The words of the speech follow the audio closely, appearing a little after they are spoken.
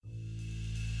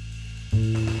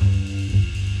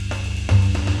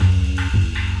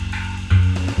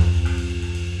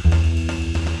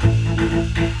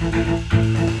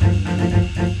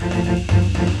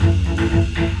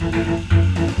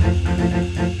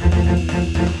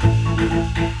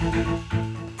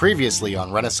Previously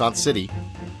on Renaissance City.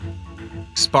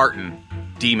 Spartan,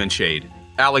 Demon Shade.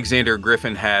 Alexander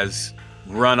Griffin has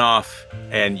run off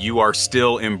and you are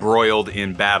still embroiled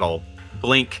in battle.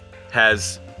 Blink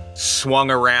has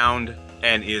swung around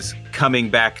and is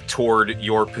coming back toward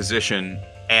your position.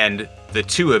 And the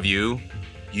two of you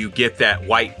get that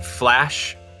white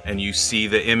flash and you see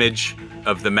the image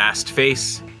of the masked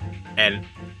face. And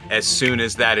as soon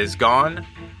as that is gone,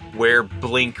 where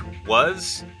Blink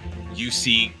was, you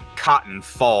see Cotton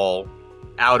fall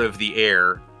out of the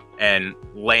air and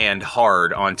land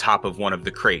hard on top of one of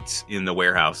the crates in the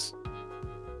warehouse.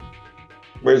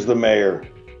 Where's the mayor?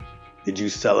 Did you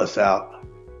sell us out?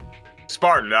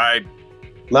 Spartan, A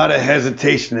lot of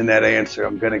hesitation in that answer.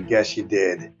 I'm gonna guess you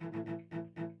did.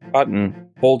 Cotton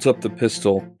holds up the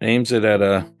pistol, aims it at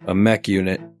a mech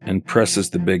unit, and presses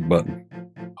the big button.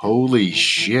 Holy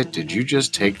shit, did you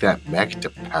just take that mech to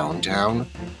Pound Town?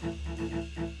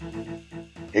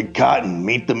 Hey, Cotton,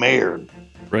 meet the mayor.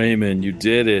 Raymond, you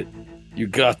did it. You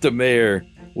got the mayor.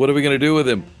 What are we going to do with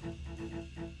him?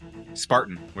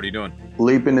 Spartan, what are you doing?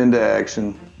 Leaping into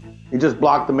action. He just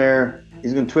blocked the mayor.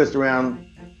 He's going to twist around,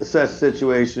 assess the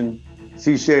situation,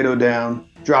 see Shadow down,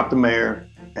 drop the mayor,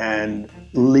 and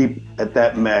leap at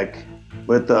that mech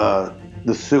with the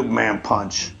Superman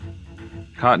punch.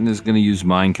 Cotton is going to use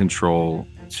mind control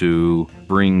to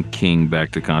bring King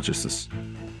back to consciousness.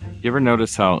 You ever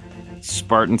notice how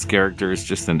Spartan's character is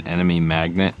just an enemy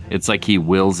magnet? It's like he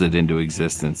wills it into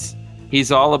existence.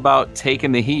 He's all about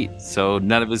taking the heat, so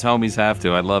none of his homies have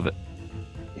to. I love it.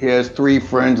 He has 3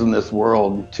 friends in this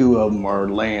world. 2 of them are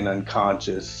laying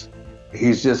unconscious.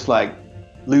 He's just like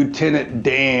Lieutenant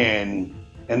Dan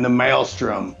in the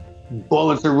Maelstrom.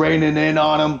 Bullets are raining in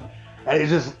on him, and he's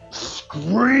just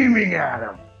screaming at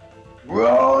him.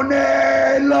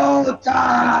 Ronin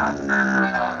Lota!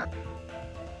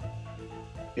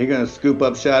 You're gonna scoop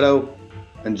up Shadow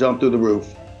and jump through the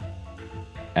roof.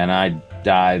 And I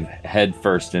dive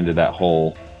headfirst into that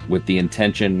hole with the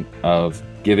intention of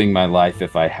giving my life,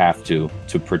 if I have to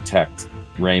protect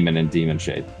Raymond and Demon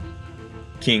Shade.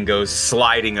 King goes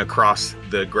sliding across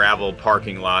the gravel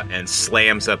parking lot and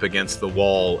slams up against the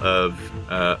wall of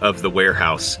the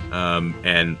warehouse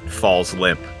and falls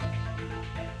limp.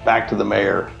 Back to the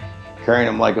mayor, carrying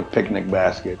him like a picnic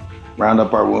basket. Round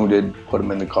up our wounded, put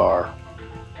them in the car.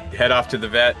 Head off to the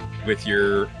vet with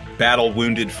your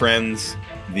battle-wounded friends,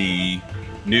 the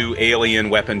new alien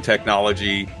weapon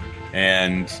technology,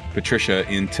 and Patricia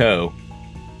in tow.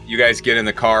 You guys get in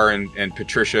the car, and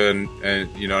Patricia,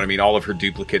 and you know what I mean, all of her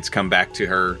duplicates come back to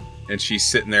her, and she's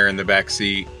sitting there in the back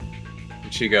seat,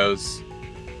 and she goes,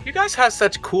 "You guys have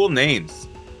such cool names.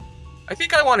 I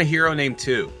think I want a hero name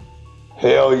too."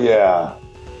 Hell yeah.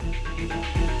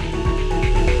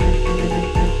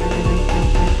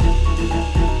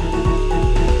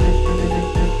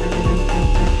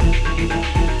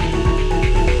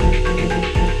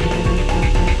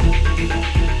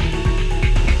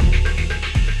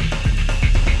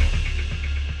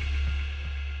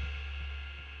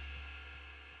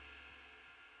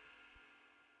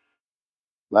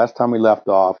 Last time we left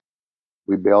off,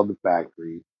 we bailed the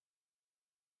factory.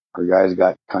 Our guys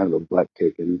got kind of a butt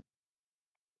kicking.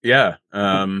 Yeah.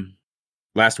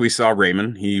 Last we saw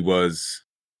Raymond, he was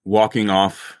walking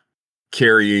off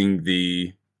carrying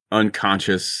the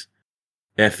unconscious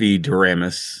Effie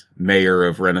Doramus, mayor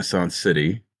of Renaissance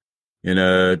City, in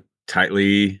a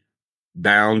tightly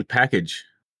bound package.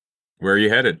 Where are you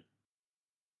headed?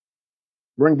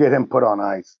 We're going to get him put on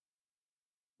ice.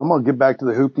 I'm going to get back to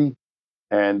the hoopty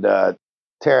and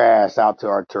tear ass out to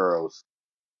Arturo's.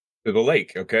 To the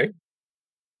lake, okay?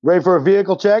 Ready for a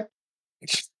vehicle check?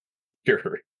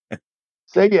 Sure.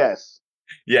 Say yes.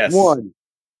 Yes. 1.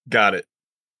 Got it.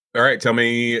 All right, tell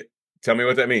me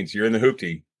what that means. You're in the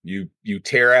hoopty. You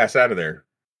tear ass out of there.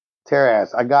 Tear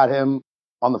ass. I got him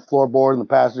on the floorboard in the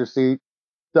passenger seat,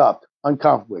 stuffed,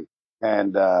 uncomfortably,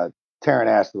 and tearing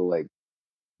ass to the lake.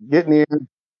 Get near,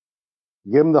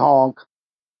 give him the honk,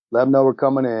 let him know we're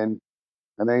coming in,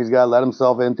 and then he's got to let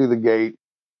himself in through the gate,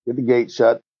 get the gate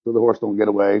shut so the horse don't get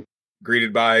away.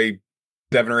 Greeted by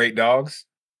 7 or 8 dogs?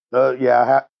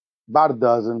 Yeah, about a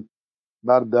dozen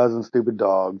stupid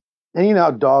dogs. And you know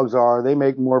how dogs are. They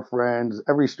make more friends.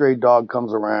 Every stray dog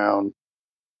comes around.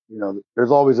 You know,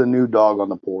 there's always a new dog on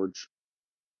the porch.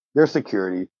 They're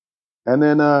security. And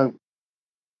then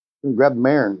grab the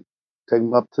mayor and take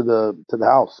him up to the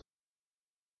house.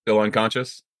 Still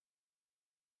unconscious?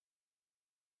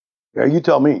 Yeah, you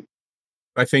tell me.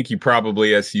 I think you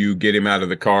probably, as you get him out of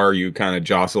the car, you kind of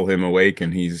jostle him awake,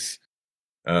 and he's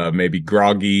maybe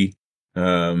groggy,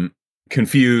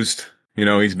 confused.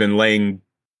 He's been laying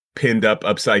pinned up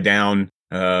upside down.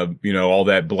 All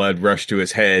that blood rushed to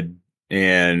his head,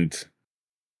 and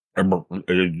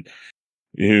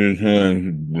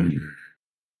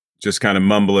just kind of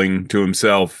mumbling to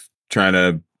himself, trying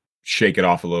to shake it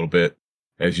off a little bit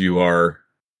as you are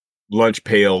lunch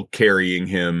pail carrying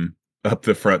him up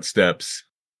the front steps.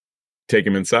 Take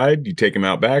him inside? You take him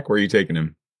out back? Where are you taking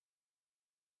him?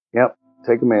 Yep,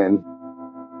 take him in.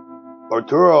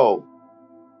 Arturo,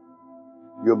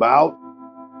 you about?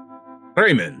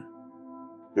 Raymond.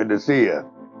 Good to see you.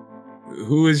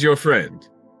 Who is your friend?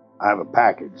 I have a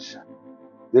package.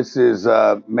 This is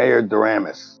Mayor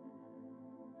Doramus,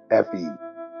 Effie.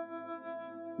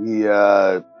 He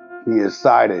is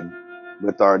sided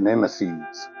with our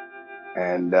nemesis,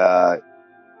 and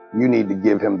you need to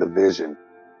give him the vision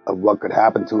of what could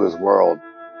happen to his world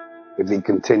if he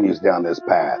continues down this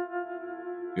path.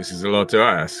 This is a lot to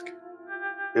ask.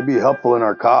 It'd be helpful in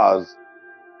our cause.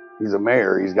 He's a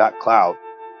mayor. He's got clout.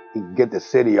 He can get the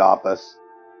city off us.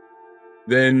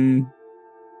 Then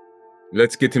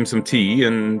let's get him some tea,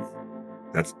 and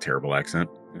that's a terrible accent.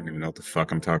 I don't even know what the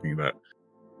fuck I'm talking about.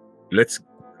 Let's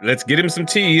get him some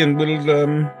tea, and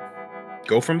we'll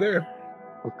go from there.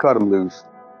 We'll cut him loose.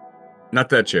 Not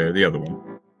that chair, the other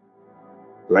one.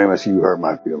 Ramus, you hurt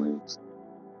my feelings.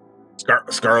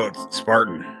 Scarlet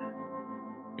Spartan.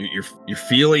 Your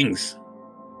feelings?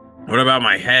 What about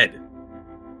my head?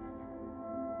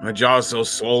 My jaw's so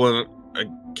swollen, I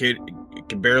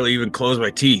can barely even close my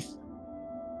teeth.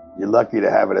 You're lucky to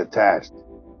have it attached.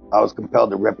 I was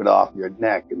compelled to rip it off your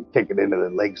neck and kick it into the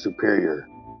Lake Superior.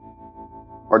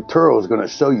 Arturo's going to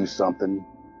show you something.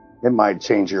 It might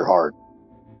change your heart.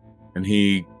 And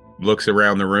he looks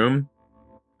around the room.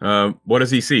 What does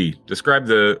he see? Describe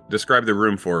the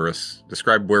room for us.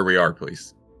 Describe where we are,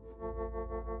 please.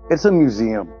 It's a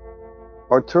museum.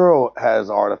 Arturo has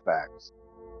artifacts.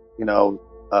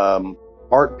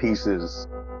 Art pieces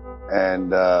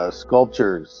and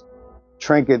sculptures,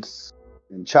 trinkets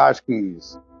and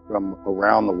tchotchkes from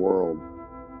around the world.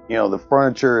 The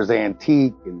furniture is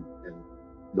antique and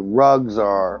the rugs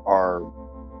are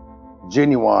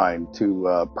genuine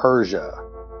to Persia.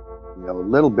 A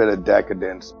little bit of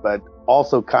decadence, but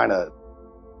also kind of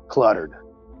cluttered.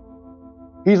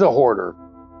 He's a hoarder.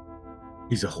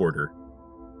 He's a hoarder.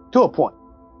 To a point.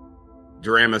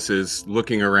 Doramus is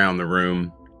looking around the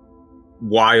room,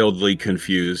 wildly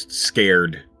confused,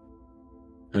 scared.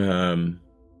 And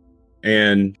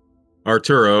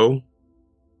Arturo,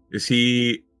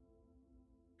 is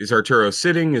Arturo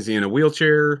sitting? Is he in a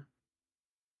wheelchair?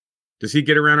 Does he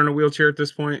get around in a wheelchair at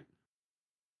this point?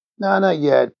 No, not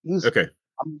yet. He's okay.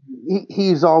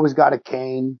 He's always got a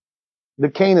cane. The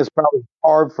cane is probably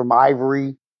carved from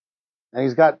ivory, and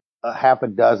he's got a half a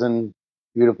dozen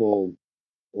beautiful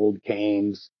old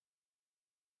canes.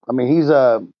 I mean, he's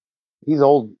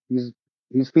old.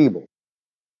 He's feeble.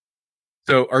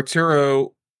 So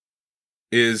Arturo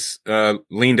is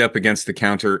leaned up against the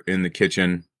counter in the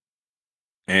kitchen,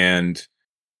 and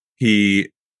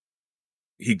he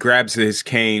grabs his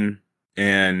cane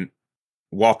and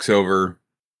walks over,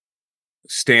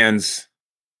 stands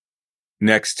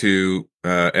next to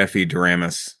Effie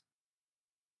Doramus.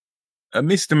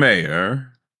 Mr.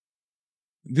 Mayor,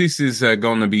 this is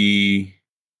going to be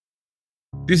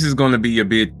a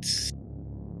bit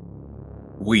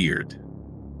weird.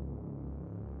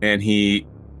 And he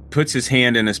puts his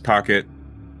hand in his pocket,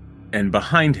 and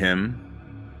behind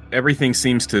him, everything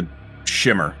seems to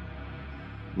shimmer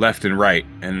left and right,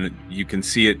 and you can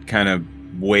see it kind of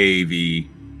wavy,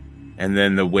 and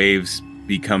then the waves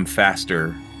become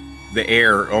faster. The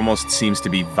air almost seems to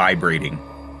be vibrating.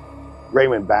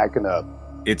 Raymond backing up.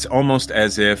 It's almost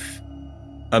as if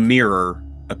a mirror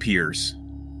appears,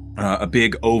 a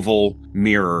big oval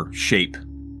mirror shape.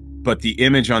 But the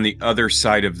image on the other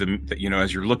side of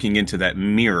as you're looking into that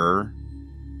mirror,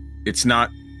 it's not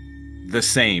the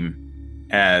same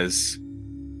as,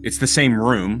 it's the same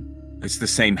room, it's the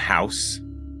same house,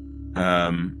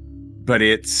 but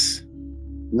it's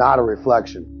not a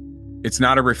reflection. It's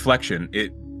not a reflection.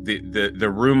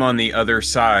 The room on the other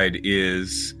side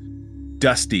is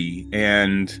dusty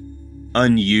and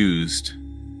unused.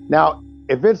 Now,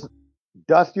 if it's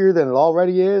dustier than it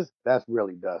already is, that's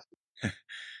really dusty.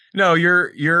 No,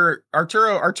 you're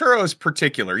Arturo is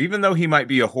particular. Even though he might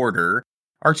be a hoarder,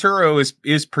 Arturo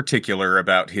is particular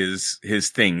about his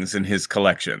things and his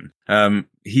collection.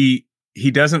 He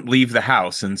doesn't leave the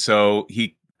house, and so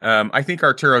he I think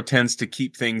Arturo tends to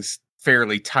keep things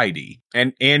fairly tidy,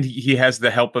 and he has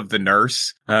the help of the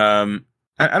nurse.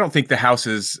 I don't think the house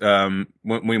is,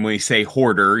 when we say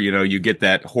hoarder, you get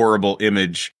that horrible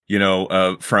image,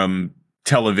 from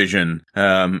television.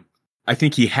 I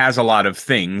think he has a lot of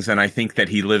things, and I think that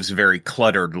he lives a very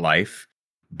cluttered life,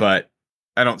 but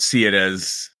I don't see it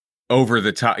as over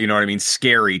the top,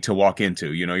 scary to walk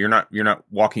into. You're not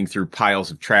walking through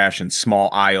piles of trash and small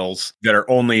aisles that are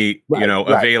only, Right.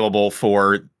 available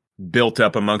for built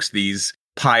up amongst these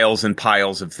piles and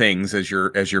piles of things as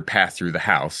your path through the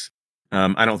house.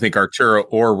 I don't think Arturo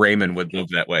or Raymond would live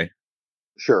that way.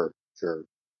 Sure.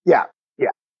 Yeah.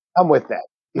 I'm with that.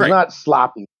 He's Right. not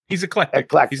sloppy. He's eclectic.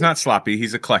 Eclectic. He's not sloppy.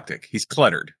 He's eclectic. He's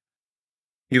cluttered.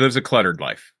 He lives a cluttered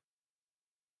life.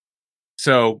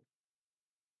 So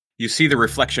you see the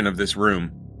reflection of this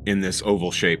room in this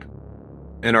oval shape.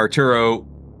 And Arturo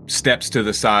steps to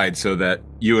the side so that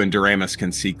you and Doramus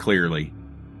can see clearly.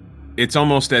 It's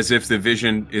almost as if the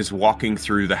vision is walking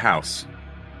through the house.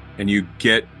 And you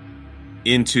get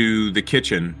into the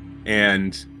kitchen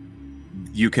and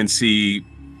you can see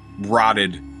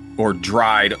rotted or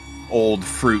dried old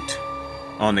fruit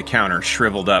on the counter,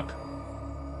 shriveled up,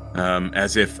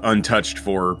 as if untouched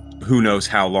for who knows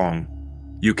how long.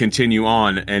 You continue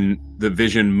on, and the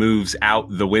vision moves out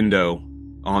the window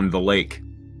on the lake,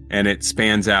 and it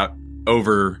spans out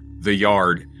over the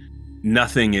yard.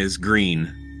 Nothing is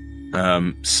green.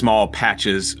 Small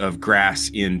patches of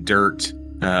grass in dirt,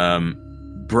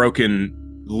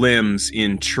 broken limbs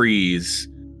in trees,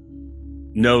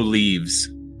 no leaves,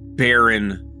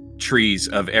 barren trees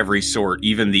of every sort.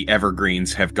 Even the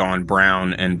evergreens have gone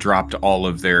brown and dropped all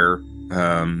of their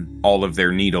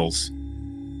needles.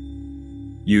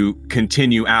 You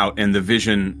continue out, and the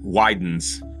vision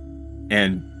widens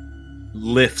and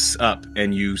lifts up,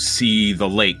 and you see the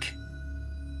lake.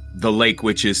 The lake,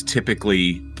 which is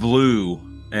typically blue,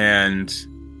 and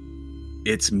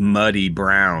it's muddy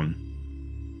brown.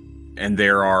 And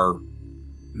there are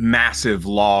massive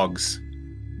logs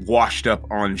washed up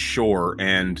on shore,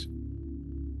 and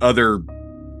other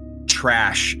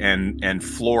trash and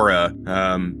flora,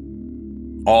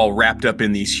 all wrapped up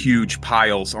in these huge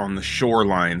piles on the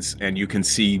shorelines, and you can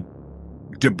see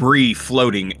debris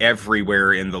floating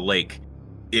everywhere in the lake.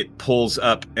 It pulls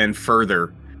up and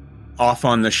further. Off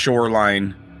on the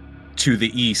shoreline to the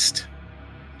east,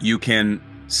 you can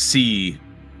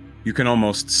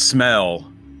almost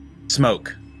smell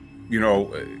smoke.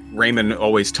 Raymond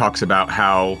always talks about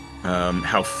how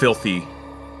filthy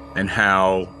and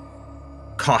how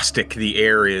caustic the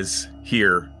air is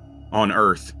here on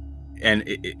Earth. And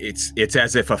it's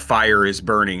as if a fire is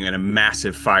burning, and a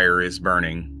massive fire is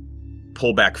burning.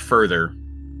 Pull back further,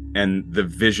 and the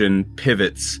vision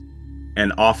pivots,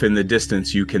 and off in the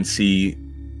distance you can see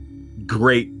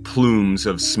great plumes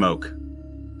of smoke.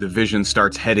 The vision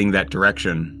starts heading that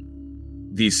direction.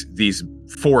 These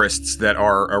forests that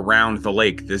are around the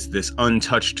lake, this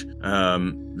untouched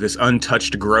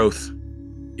growth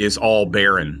is all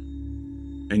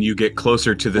barren. And you get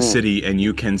closer to the city, and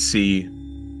you can see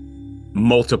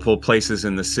multiple places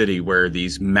in the city where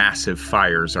these massive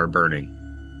fires are burning.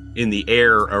 In the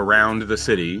air around the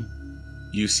city,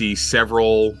 you see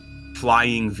several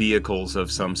flying vehicles of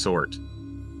some sort.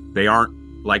 They aren't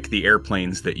like the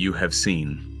airplanes that you have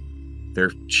seen.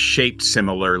 They're shaped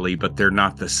similarly, but they're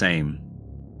not the same.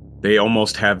 They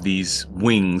almost have these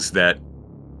wings that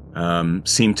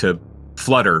seem to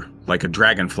flutter like a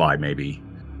dragonfly, maybe.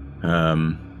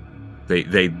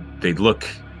 They look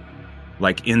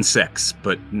like insects,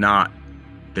 but not.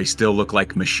 They still look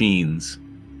like machines.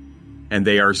 And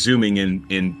they are zooming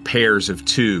in pairs of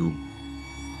two,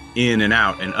 in and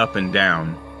out and up and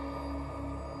down.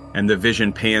 And the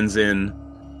vision pans in,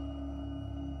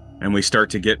 and we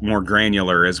start to get more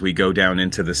granular as we go down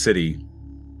into the city.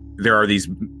 There are these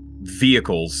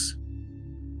vehicles,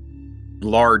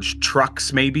 large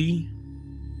trucks maybe.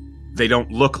 They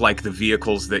don't look like the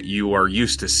vehicles that you are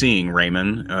used to seeing,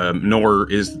 Raymond, nor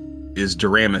is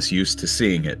Doramus used to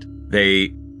seeing it.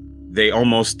 They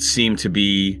almost seem to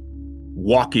be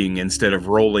walking instead of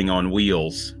rolling on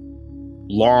wheels.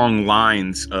 Long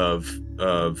lines of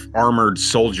armored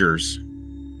soldiers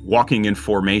walking in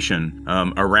formation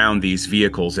around these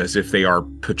vehicles as if they are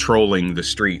patrolling the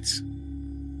streets.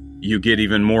 You get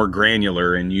even more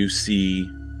granular, and you see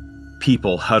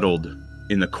people huddled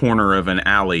in the corner of an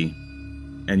alley,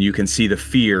 and you can see the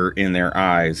fear in their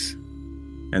eyes.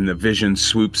 And the vision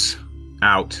swoops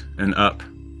out and up,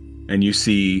 and you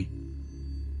see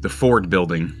the Ford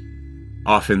building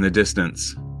off in the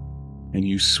distance. And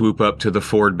you swoop up to the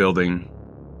Ford building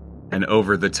and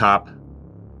over the top,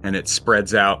 and it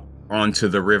spreads out onto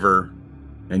the river,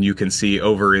 and you can see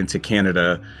over into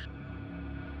Canada,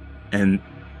 and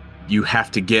you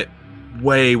have to get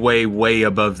way, way, way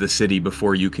above the city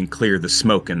before you can clear the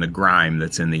smoke and the grime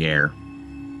that's in the air.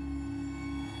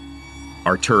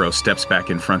 Arturo steps back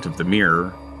in front of the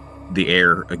mirror. The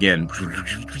air, again,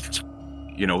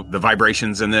 the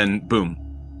vibrations, and then boom,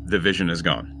 the vision is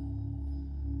gone.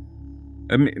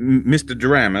 Mr.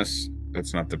 Doramus,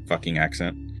 that's not the fucking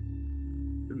accent.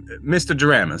 Mr.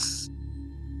 Doramus.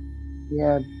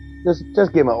 Yeah, just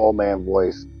give him an old man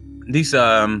voice. This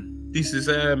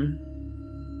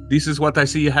is what I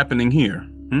see happening here.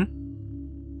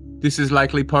 This is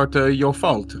likely part of your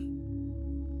fault.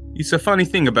 It's a funny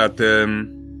thing about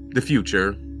the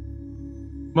future.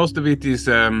 Most of it is,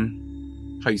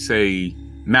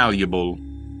 malleable.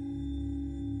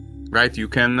 Right? You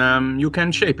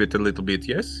can shape it a little bit,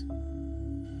 yes?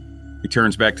 He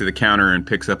turns back to the counter and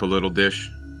picks up a little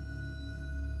dish.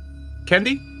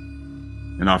 Candy?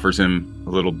 And offers him a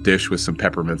little dish with some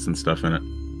peppermints and stuff in it.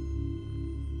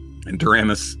 And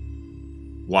Doramus,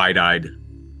 wide-eyed,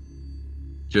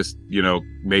 just,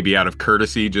 maybe out of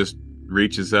courtesy, just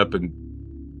reaches up and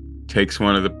takes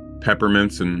one of the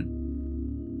peppermints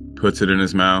and puts it in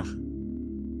his mouth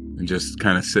and just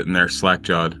kind of sitting there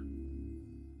slack-jawed.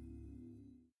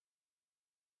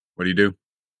 What do you do?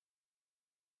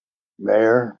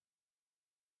 Mayor,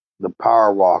 the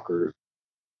Power Walkers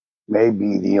may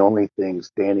be the only thing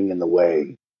standing in the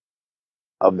way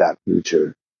of that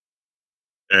future.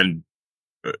 And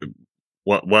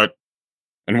what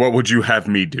would you have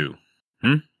me do?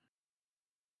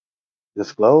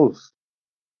 Disclose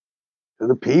to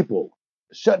the people.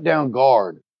 Shut down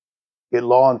guard. Get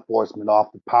law enforcement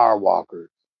off the Power Walkers.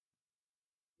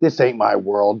 This ain't my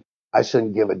world. I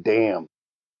shouldn't give a damn.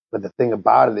 But the thing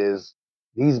about it is,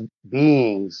 these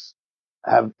beings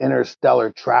have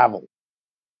interstellar travel.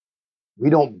 We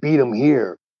don't beat them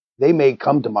here. They may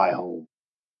come to my home.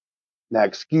 Now,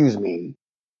 excuse me.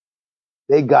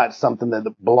 They got something that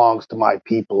belongs to my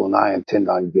people, and I intend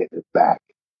on getting it back.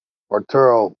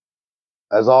 Arturo,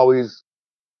 as always,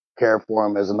 care for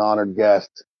him as an honored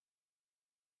guest.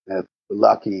 And if we're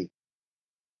lucky,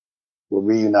 we'll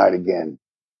reunite again.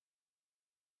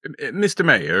 Mr.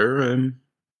 Mayor,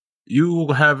 you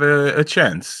have a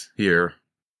chance here.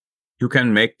 You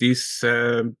can make this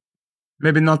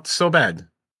maybe not so bad.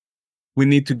 We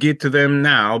need to get to them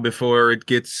now before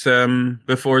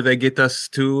they get us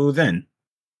to then.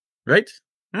 Right?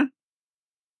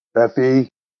 Effie,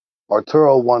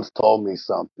 Arturo once told me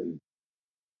something,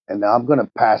 and now I'm going to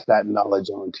pass that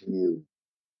knowledge on to you.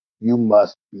 You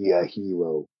must be a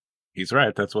hero. He's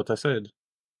right. That's what I said.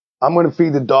 I'm going to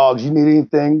feed the dogs. You need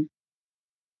anything?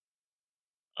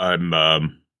 I'm at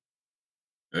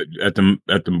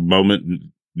the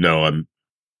moment. No,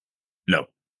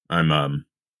 I'm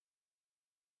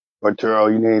Arturo,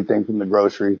 you need anything from the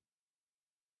grocery?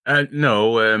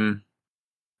 No.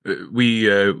 We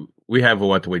have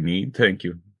what we need. Thank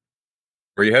you.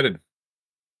 Where are you headed?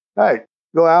 All right,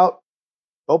 go out,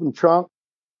 open the trunk,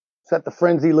 set the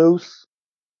frenzy loose.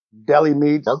 Deli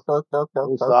meats, little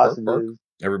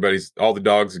sausages, All the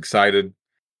dogs excited.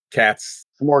 Cats,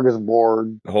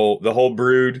 smorgasbord, the whole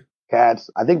brood.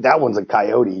 Cats. I think that one's a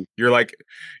coyote. You're like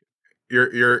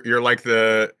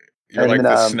the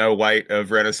Snow White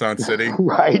of Renaissance City.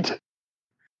 Right.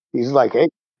 He's like, hey.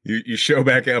 You show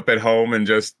back up at home and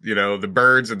just, the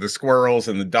birds and the squirrels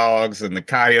and the dogs and the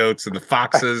coyotes and the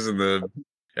foxes and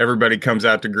everybody comes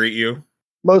out to greet you.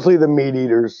 Mostly the meat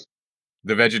eaters.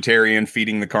 The vegetarian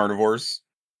feeding the carnivores.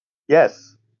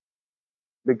 Yes.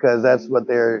 Because that's what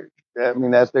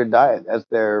that's their diet. That's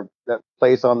their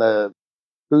place on the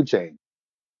food chain.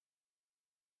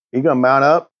 You gonna mount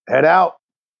up, head out.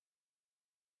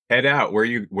 Head out. Where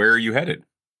are you headed?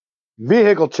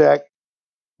 Vehicle check.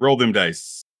 Roll them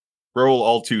dice. Roll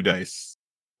all 2 dice.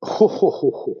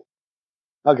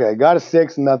 Okay, got a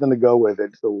 6, nothing to go with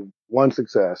it. So 1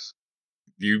 success.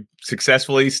 You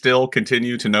successfully still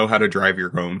continue to know how to drive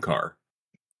your own car.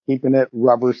 Keeping it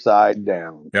rubber side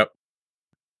down. Yep.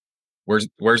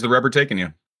 Where's the rubber taking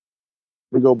you?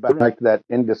 We go back to that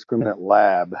indiscriminate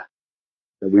lab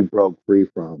that we broke free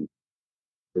from,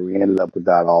 where we ended up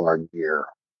without all our gear.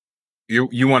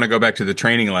 You want to go back to the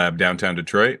training lab downtown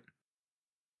Detroit?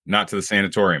 Not to the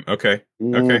sanatorium. Okay.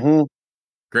 Mm-hmm. Okay.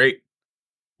 Great.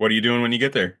 What are you doing when you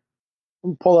get there?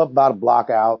 I'm pull up about a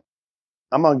block out.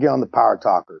 I'm going to get on the power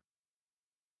talker.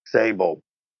 Sable,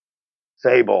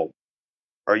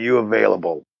 are you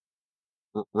available?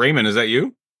 Raymond, is that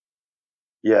you?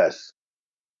 Yes.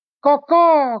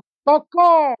 Caw.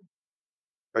 Are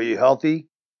you healthy?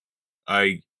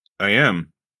 I am.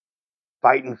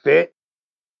 Fighting fit?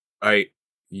 I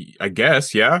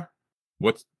guess, yeah.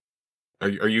 What's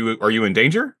are you in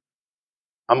danger?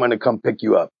 I'm gonna come pick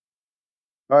you up.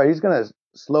 All right, he's gonna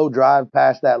slow drive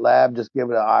past that lab. Just give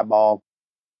it an eyeball.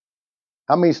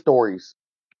 How many stories?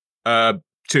 2.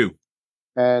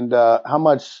 And how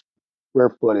much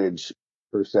square footage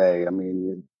per se? I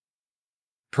mean,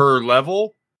 Per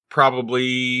level,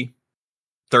 probably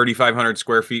 3,500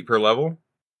 square feet per level.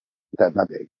 that's not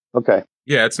big. Okay.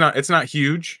 Yeah, it's not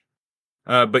huge.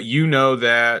 But you know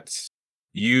that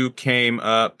you came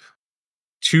up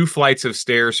 2 flights of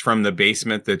stairs from the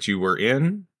basement that you were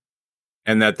in,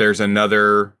 and that there's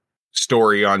another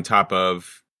story on top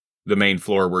of the main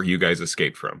floor where you guys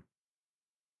escaped from.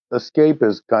 Escape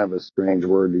is kind of a strange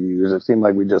word to use. It seemed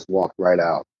like we just walked right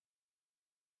out.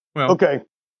 Well, Okay.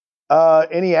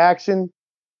 Any action?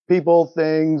 People,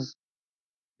 things.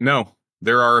 no,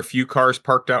 there are a few cars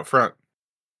parked out front.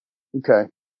 Okay.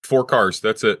 4 cars,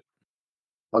 that's it.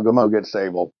 I'll go get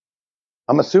Sable.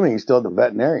 I'm assuming he's still at the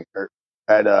veterinarian or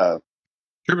at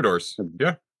Troubadours.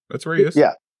 Yeah, that's where he is.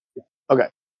 yeah. Okay.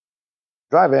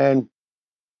 Drive in,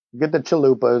 get the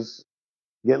chalupas,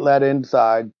 get let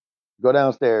inside, go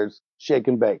downstairs, shake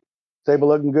and bake. Sable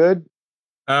looking good?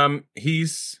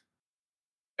 He's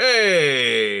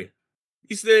Hey,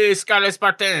 he's the Scarlet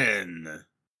Spartan.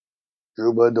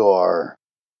 Troubadour.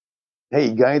 Hey,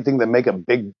 you got anything that make a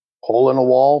big hole in a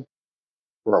wall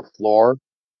for a floor?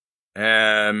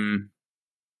 I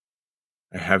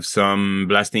have some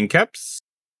blasting caps.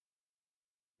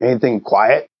 Anything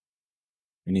quiet?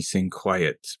 Anything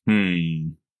quiet?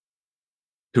 To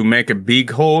make a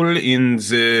big hole in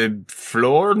the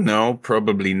floor? No,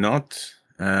 probably not.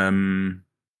 Nothing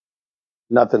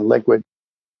liquid.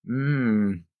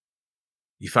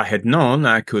 If I had known,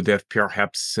 I could have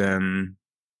perhaps. Here,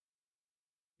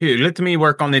 let me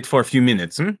work on it for a few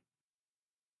minutes.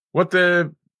 What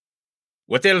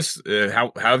else?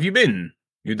 How have you been?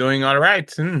 You doing all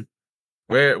right?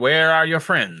 Where are your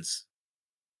friends?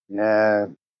 Yeah,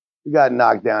 we got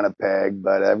knocked down a peg,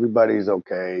 but everybody's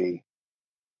okay.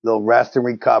 They'll rest and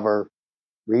recover,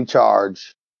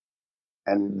 recharge,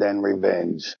 and then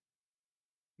revenge.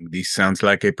 This sounds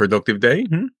like a productive day.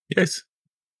 Yes.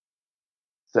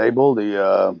 Sable,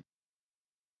 you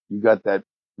got the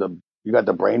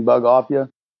brain bug off you?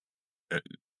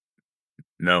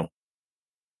 No.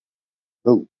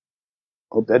 Ooh,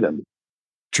 hope that doesn't.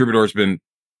 Troubadour's been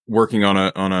working on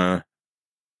a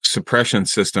suppression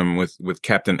system with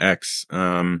Captain X.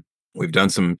 We've done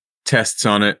some tests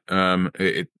on it.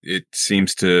 It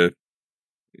seems to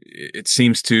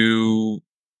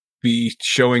be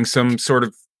showing some sort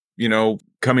of,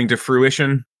 coming to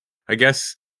fruition, I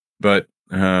guess. But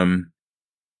no,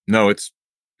 it's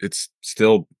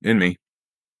still in me.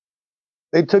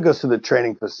 They took us to the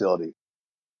training facility.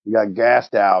 We got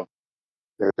gassed out.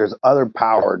 There's other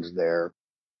powards there.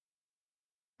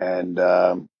 And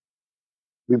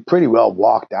we pretty well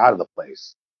walked out of the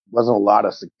place. Wasn't a lot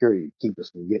of security to keep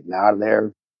us from getting out of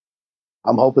there.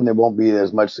 I'm hoping there won't be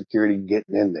as much security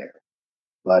getting in there.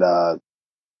 But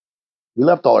we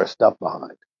left all our stuff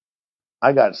behind.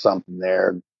 I got something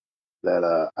there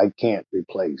that I can't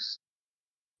replace.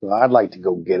 So I'd like to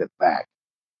go get it back.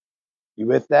 You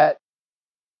with that?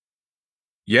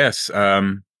 Yes.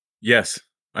 Yes,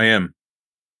 I am.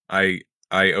 I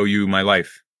owe you my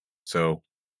life. So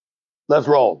Let's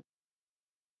roll.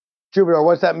 Troubadour,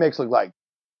 what's that mix look like?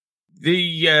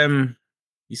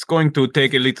 It's going to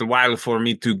take a little while for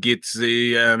me to get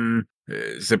the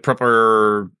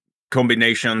proper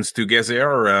combinations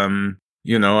together.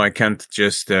 I can't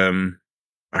just whip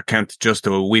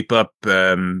up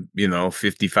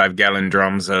 55-gallon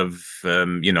drums of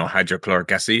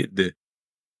hydrochloric acid.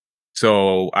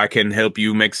 So I can help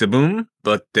you make the boom,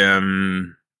 but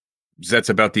that's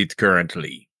about it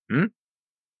currently.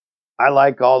 I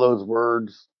like all those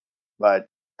words, but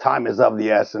time is of the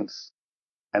essence.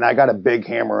 And I got a big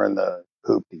hammer in the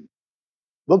hoopty.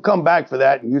 We'll come back for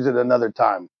that and use it another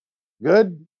time.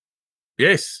 Good?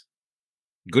 Yes.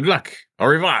 Good luck. Au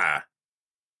revoir.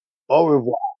 Au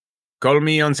revoir. Call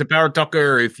me on the power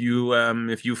talker if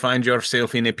you find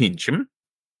yourself in a pinch.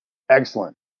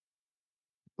 Excellent.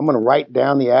 I'm going to write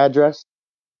down the address.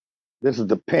 This is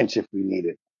the pinch if we need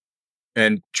it.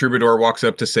 And Troubadour walks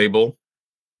up to Sable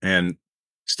and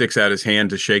sticks out his hand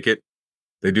to shake it.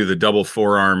 They do the double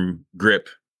forearm grip,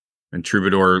 and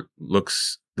Troubadour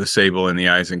looks the Sable in the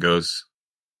eyes and goes,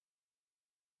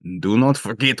 "Do not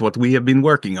forget what we have been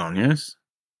working on, yes?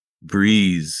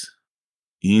 Breeze.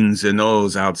 In the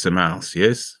nose, out the mouth,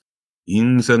 yes?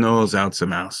 In the nose, out the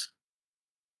mouth."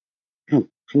 Do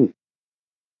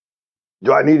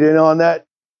I need in on that?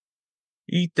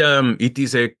 It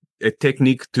is a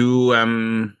technique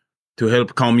to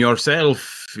help calm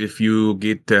yourself if you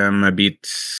get a bit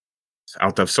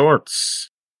out of sorts.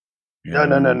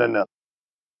 No.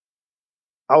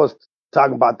 I was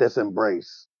talking about this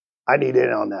embrace. I need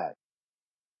in on that.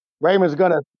 Raymond's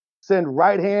gonna send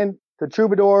right hand to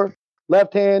Troubadour,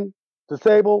 left hand to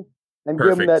Sable, and give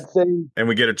him Perfect. that same. And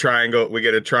we get a triangle. We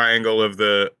get a triangle of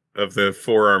the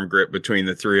forearm grip between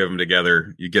the three of them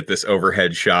together. You get this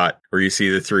overhead shot where you see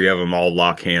the three of them all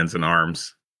lock hands and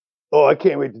arms. Oh, I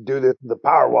can't wait to do this. The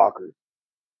Power Walkers.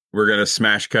 We're gonna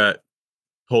smash cut.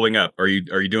 Pulling up. Are you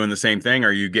doing the same thing?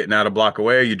 Are you getting out a block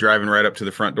away? Are you driving right up to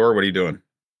the front door? What are you doing?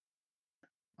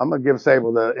 I'm gonna give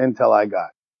Sable the intel I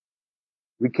got.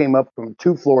 We came up from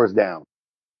 2 floors down,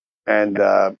 and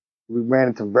we ran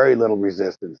into very little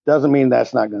resistance. Doesn't mean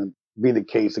that's not going to be the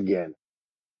case again.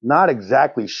 Not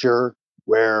exactly sure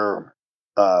where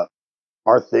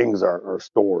our things are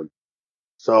stored,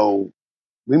 so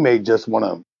we may just want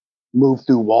to move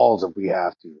through walls if we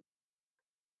have to.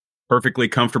 Perfectly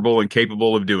comfortable and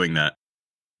capable of doing that.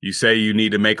 You say you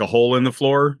need to make a hole in the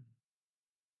floor?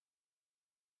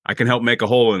 I can help make a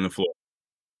hole in the floor.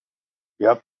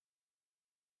 Yep.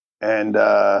 And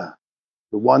the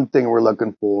one thing we're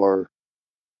looking for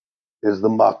is the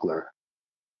muffler.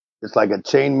 It's like a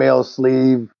chainmail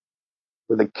sleeve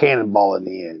with a cannonball in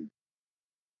the end.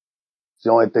 It's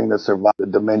the only thing that survived the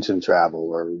dimension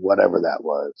travel or whatever that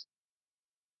was.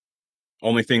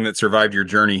 Only thing that survived your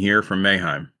journey here from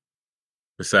Mayheim,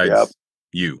 besides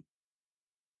you.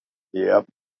 Yep.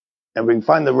 And we can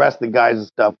find the rest of the guys and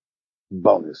stuff.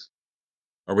 Bonus.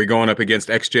 Are we going up against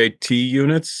XJT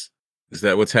units? Is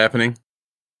that what's happening?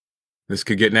 This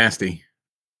could get nasty.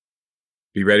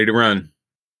 Be ready to run.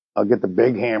 I'll get the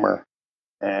big hammer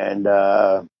and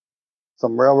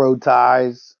some railroad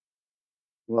ties.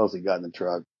 What else he got in the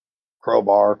truck?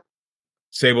 Crowbar.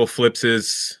 Sable flips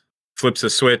a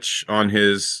switch on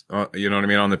his, you know what I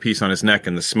mean, on the piece on his neck,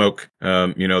 and the smoke,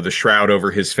 the shroud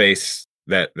over his face,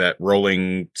 that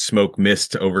rolling smoke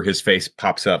mist over his face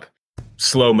pops up.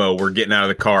 Slow-mo, we're getting out of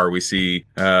the car. We see,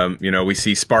 we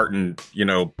see Spartan,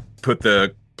 put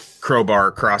the crowbar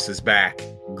across his back,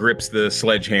 grips the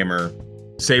sledgehammer.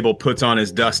 Sable puts on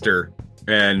his duster.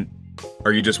 And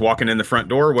are you just walking in the front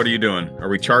door? What are you doing? Are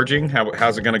we charging?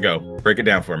 How's it going to go? Break it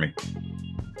down for me.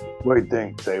 What do you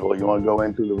think, Sable? You want to go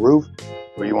in through the roof,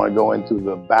 or you want to go into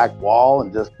the back wall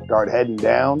and just start heading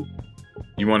down?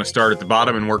 You want to start at the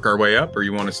bottom and work our way up, or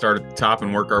you want to start at the top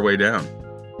and work our way down?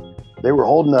 They were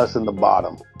holding us in the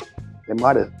bottom. They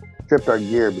might have stripped our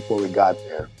gear before we got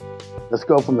there. Let's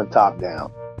go from the top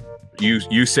down.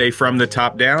 You say from the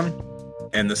top down,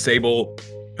 and the Sable,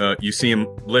 you see him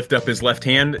lift up his left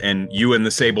hand, and you and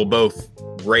the Sable both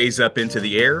raise up into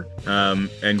the air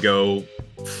and go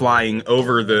flying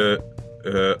over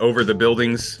the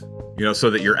buildings, so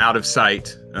that you're out of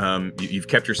sight. You've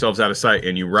kept yourselves out of sight,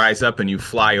 and you rise up and you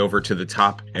fly over to the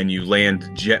top, and you land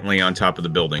gently on top of the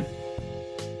building.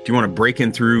 Do you want to break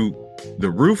in through the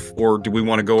roof, or do we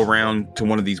want to go around to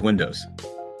one of these windows?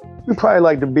 We'd probably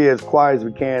like to be as quiet as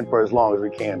we can for as long as we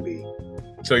can be.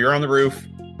 So you're on the roof.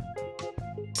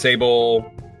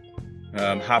 Sable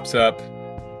hops up,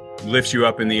 lifts you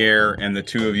up in the air, and the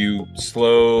two of you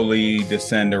slowly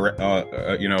descend,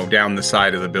 down the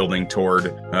side of the building toward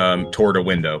a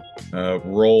window.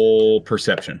 Roll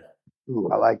perception. Ooh,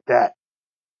 I like that.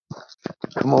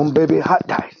 Come on, baby, hot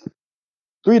dice.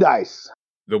 3 dice.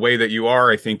 The way that you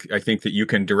are, I think that you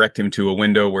can direct him to a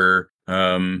window where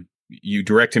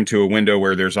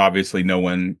there's obviously no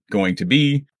one going to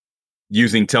be.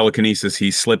 Using telekinesis, he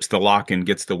slips the lock and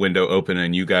gets the window open,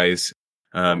 and you guys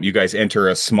enter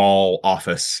a small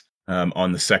office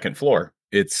on the second floor.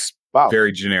 It's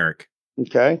very generic.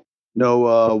 Okay.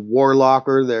 No war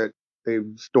locker that they've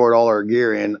stored all our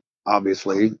gear in,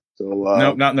 obviously. So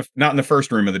no, not in the first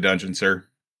room of the dungeon, sir.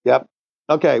 Yep.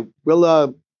 Okay.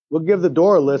 We'll give the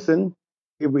door a listen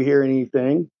if we hear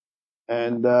anything,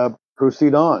 and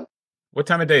proceed on. What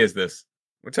time of day is this?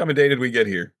 What time of day did we get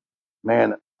here?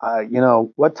 Man,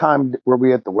 what time were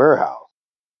we at the warehouse?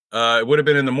 It would have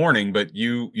been in the morning, but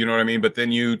you know what I mean? But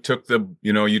then you took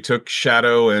you took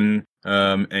Shadow and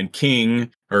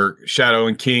King, or Shadow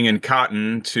and King and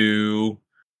Cotton to,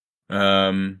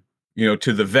 to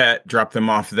the vet, drop them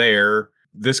off there.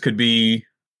 This could be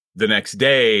the next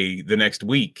day, the next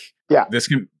week. Yeah. This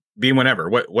can be whenever.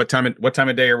 What time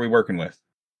of day are we working with?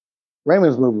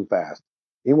 Raymond's moving fast.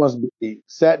 He wants to be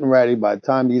set and ready by the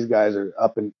time these guys are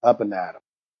up and at 'em.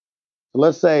 So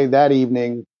let's say that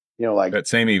evening, like that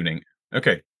same evening.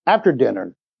 Okay. After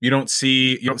dinner. You don't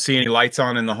see any lights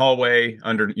on in the hallway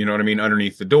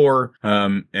underneath the door,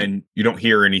 and you don't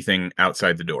hear anything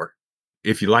outside the door.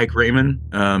 if you like, Raymond,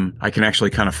 I can actually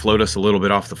kind of float us a little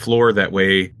bit off the floor. That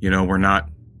way, we're not,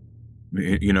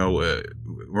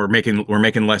 we're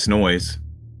making less noise.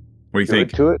 What do you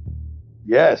think? To it.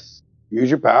 Yes. Use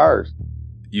your powers.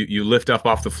 You lift up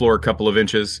off the floor a couple of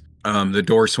inches. The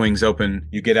door swings open.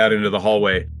 You get out into the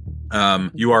hallway.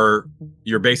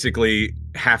 You're basically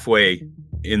halfway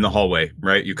in the hallway,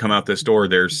 right? You come out this door.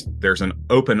 There's an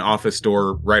open office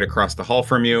door right across the hall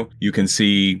from you. You can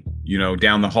see,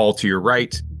 down the hall to your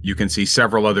right. You can see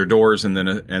several other doors, and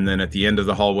then at the end of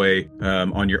the hallway,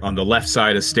 on the left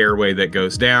side, a stairway that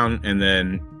goes down, and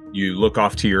then you look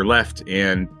off to your left,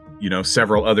 and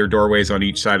several other doorways on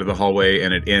each side of the hallway,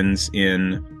 and it ends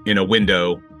in a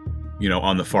window,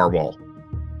 on the far wall.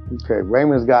 Okay,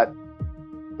 Raymond's got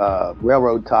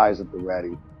railroad ties at the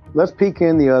ready. Let's peek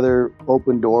in the other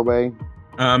open doorway.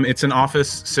 It's an office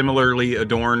similarly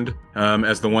adorned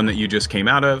as the one that you just came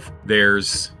out of.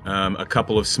 There's a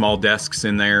couple of small desks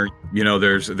in there.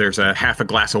 There's a half a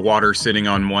glass of water sitting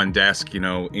on one desk,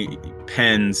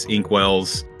 pens,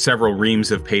 inkwells, several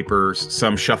reams of papers,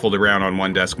 some shuffled around on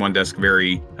one desk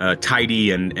very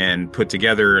tidy and put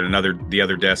together, and the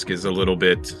other desk is a little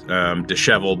bit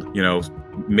disheveled,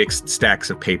 mixed stacks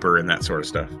of paper and that sort of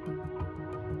stuff.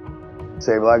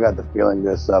 Sable, I got the feeling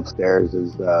this upstairs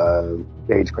is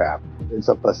stagecraft. It's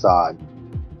a facade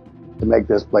to make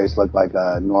this place look like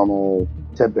a normal,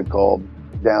 typical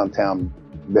downtown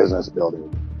business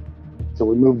building. So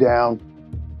we move down,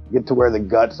 get to where the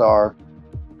guts are.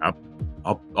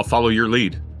 I'll follow your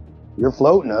lead. You're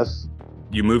floating us.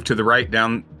 You move to the right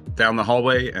down the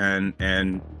hallway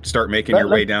and start making your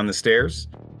way down the stairs.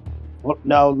 Well,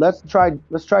 no, let's try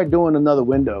doing another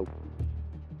window.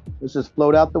 Let's just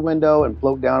float out the window and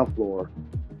float down a floor.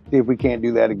 See if we can't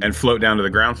do that again. And float down to the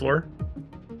ground floor?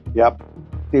 Yep.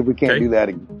 See if we can't do that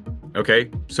again. Okay,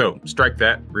 so strike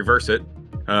that, reverse it.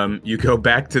 You go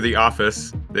back to the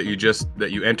office that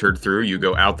you entered through. You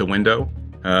go out the window.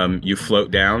 You float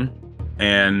down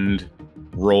and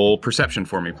roll perception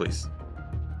for me, please.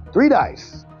 3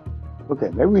 dice. Okay,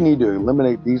 maybe we need to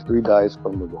eliminate these 3 dice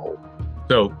from the roll.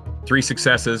 So 3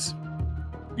 successes.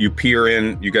 You peer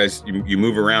in, you guys, you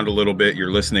move around a little bit,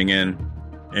 you're listening in,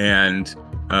 and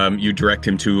you direct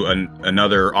him to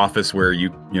another office where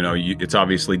it's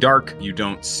obviously dark. You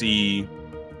don't see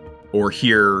or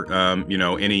hear,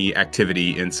 any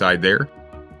activity inside there.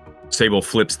 Sable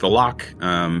flips the lock,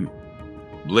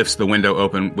 lifts the window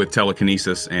open with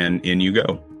telekinesis, and in you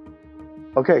go.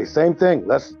 Okay, same thing.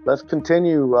 Let's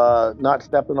continue not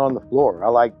stepping on the floor. I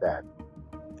like that.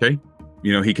 Okay.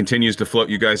 He continues to float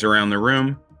you guys around the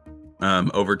room,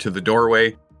 over to the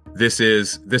doorway. This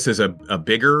is a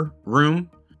bigger room.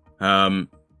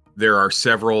 There are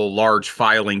several large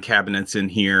filing cabinets in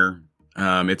here.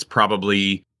 It's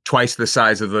probably twice the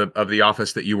size of the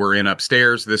office that you were in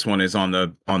upstairs. This one is on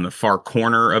the far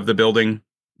corner of the building.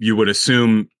 You would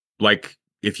assume, like,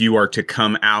 if you are to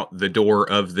come out the door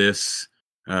of this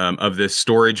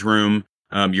storage room,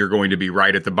 you're going to be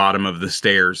right at the bottom of the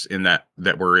stairs in that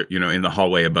were, in the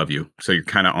hallway above you. So you're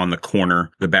kind of on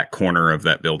the back corner of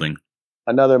that building.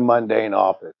 Another mundane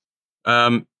office.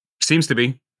 Seems to be.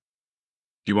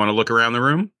 Do you want to look around the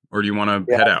room, or do you want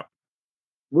to head out?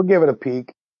 We'll give it a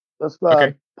peek. Let's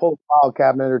Okay. Pull a file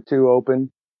cabinet or 2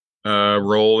 open.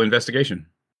 Roll investigation.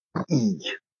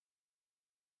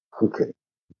 Okay.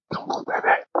 Come on,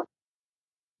 baby.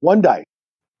 1 dice.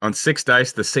 On 6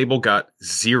 dice, the Sable got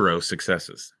 0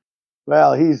 successes.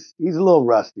 Well, he's a little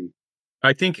rusty.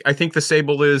 I think the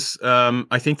Sable is.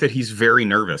 I think that he's very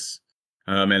nervous,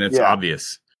 and it's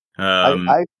obvious.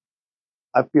 I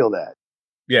feel that.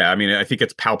 Yeah, I mean, I think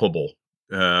it's palpable.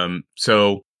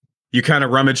 So you kind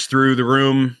of rummage through the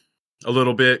room a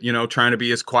little bit, trying to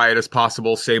be as quiet as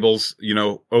possible. Sable's,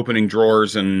 opening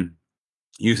drawers and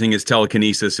using his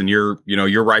telekinesis, and you're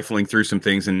rifling through some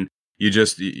things, and you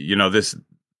just,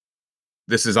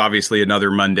 this is obviously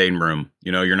another mundane room.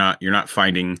 You're not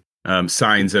finding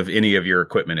signs of any of your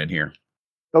equipment in here.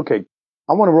 Okay,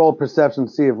 I want to roll perception,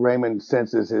 see if Raymond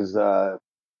senses his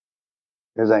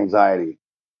anxiety.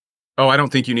 Oh, I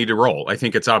don't think you need to roll. I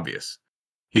think it's obvious.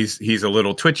 He's a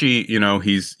little twitchy.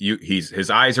 His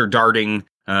eyes are darting.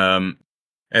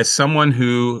 As someone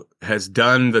who has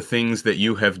done the things that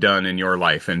you have done in your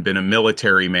life and been a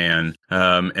military man,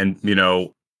 and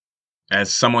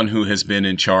as someone who has been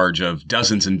in charge of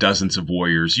dozens and dozens of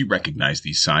warriors, you recognize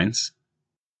these signs.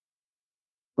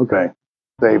 Okay.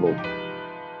 Sable.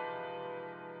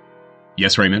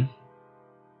 Yes, Raymond?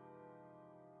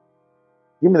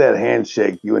 Give me that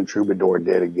handshake you and Troubadour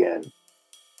did again.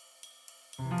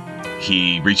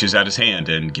 He reaches out his hand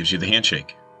and gives you the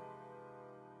handshake.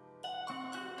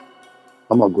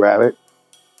 I'm going to grab it.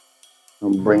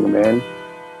 I'm gonna bring him in.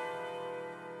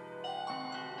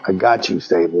 I got you,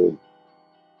 Sable.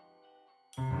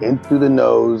 In through the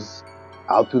nose,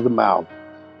 out through the mouth.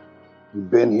 You've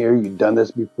been here, you've done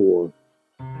this before.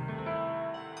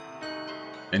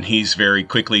 And he's very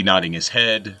quickly nodding his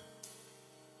head.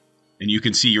 And you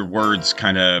can see your words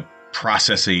kind of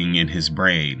processing in his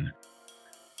brain.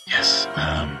 Yes,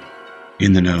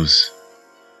 in the nose,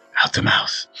 out the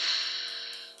mouth.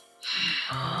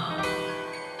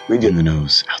 In the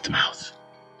nose, out the mouth.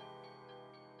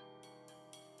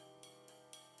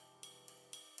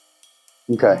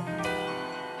 Okay.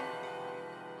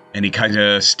 And he kind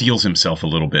of steels himself a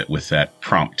little bit with that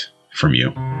prompt from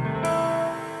you.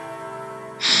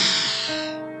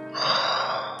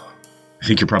 I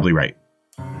think you're probably right.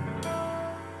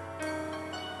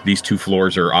 These 2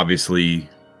 floors are obviously,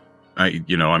 I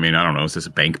don't know, is this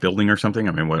a bank building or something?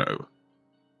 I mean, what?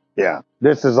 Yeah,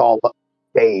 this is all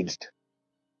staged.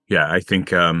 Yeah, I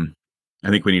think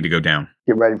we need to go down.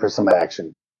 Get ready for some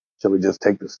action. Should we just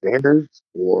take the stairs,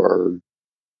 or?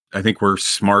 I think we're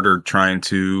smarter trying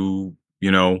to,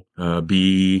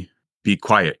 be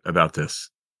quiet about this.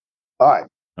 All right.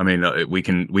 I mean, we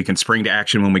can spring to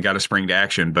action when we got to spring to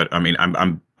action, but I mean,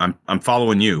 I'm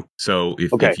following you. So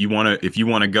if you want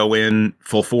to go in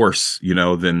full force,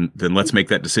 then let's make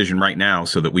that decision right now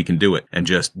so that we can do it and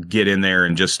just get in there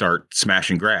and just start smash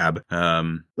and grab.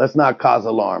 Let's not cause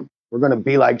alarm. We're going to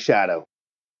be like Shadow.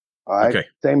 All right. Okay.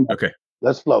 Same. Okay.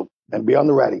 Let's float and be on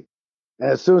the ready. And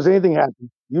as soon as anything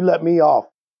happens, you let me off.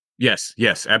 Yes,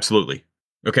 absolutely.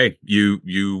 Okay.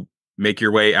 You make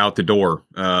your way out the door.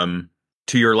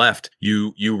 To your left,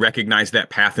 you recognize that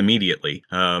path immediately.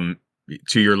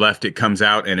 To your left, it comes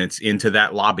out and it's into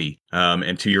that lobby.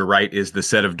 And to your right is the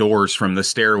set of doors from the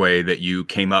stairway that you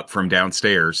came up from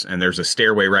downstairs. And there's a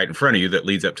stairway right in front of you that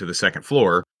leads up to the second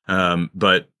floor.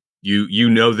 But you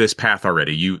know this path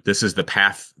already. This is the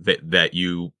path that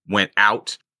you went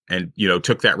out and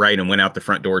took that right and went out the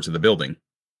front doors of the building.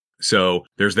 So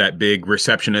there's that big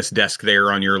receptionist desk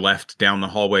there on your left down the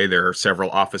hallway. There are several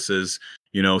offices.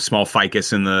 Small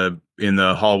ficus in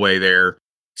the hallway there.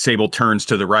 Sable turns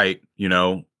to the right,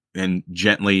 and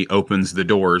gently opens the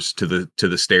doors to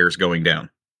the stairs going down.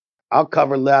 I'll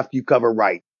cover left, you cover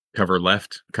right. Cover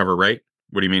left, cover right?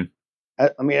 What do you mean?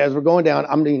 I mean, as we're going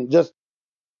down, just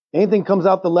anything comes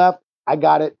out the left, I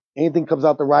got it. Anything comes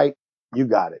out the right, you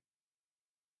got it.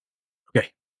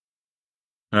 Okay.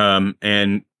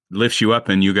 And lifts you up,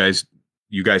 and you guys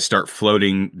start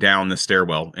floating down the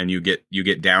stairwell, and you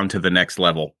get down to the next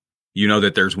level. You know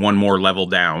that there's one more level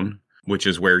down, which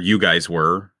is where you guys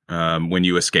were when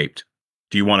you escaped.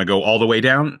 Do you want to go all the way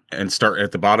down and start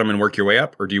at the bottom and work your way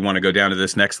up? Or do you want to go down to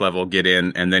this next level, get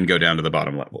in, and then go down to the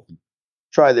bottom level?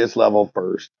 Try this level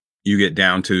first. You get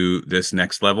down to this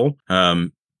next level.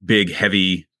 Big,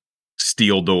 heavy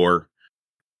steel door.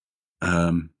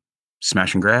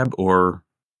 Smash and grab, or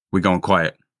we going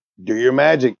quiet? Do your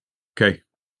magic. Okay.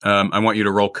 I want you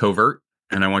to roll covert,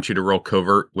 and I want you to roll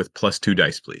covert with +2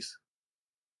 dice, please.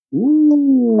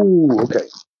 Ooh, okay.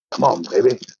 Come on,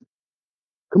 baby.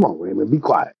 Come on, Raymond. Be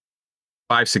quiet.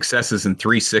 5 successes and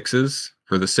 3 sixes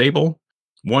for the Sable.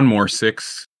 1 more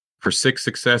 6 for 6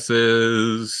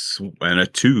 successes, and a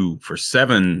 2 for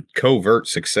 7 covert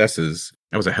successes.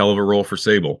 That was a hell of a roll for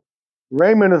Sable.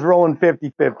 Raymond is rolling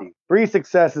 50-50. 3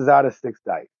 successes out of 6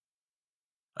 dice.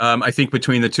 I think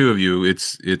between the two of you,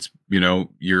 it's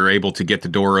you're able to get the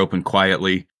door open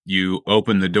quietly. You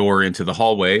open the door into the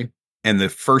hallway, and the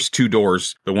first 2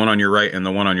 doors, the one on your right and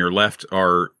the one on your left,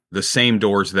 are the same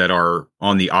doors that are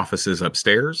on the offices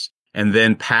upstairs. And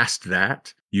then past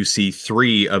that, you see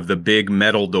 3 of the big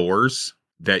metal doors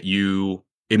that you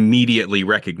immediately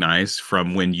recognize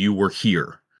from when you were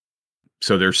here.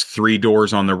 So there's 3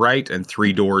 doors on the right and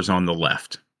 3 doors on the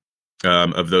left.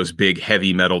 Of those big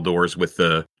heavy metal doors with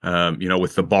the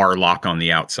with the bar lock on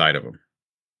the outside of them.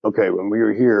 Okay, when we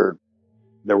were here,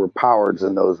 there were powards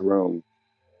in those rooms.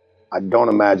 I don't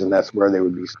imagine that's where they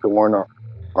would be storing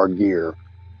our gear.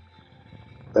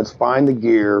 Let's find the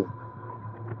gear,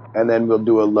 and then we'll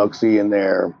do a look-see in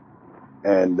there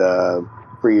and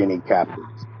free any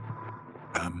captives.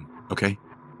 Okay.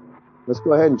 Let's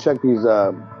go ahead and check these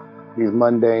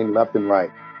mundane left and right.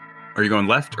 Are you going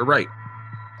left or right?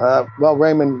 Well,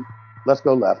 Raymond, let's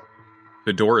go left.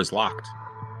 The door is locked.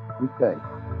 Okay.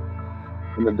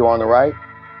 And the door on the right?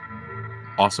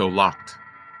 Also locked.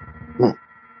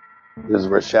 This is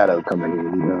where Shadow coming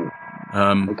in,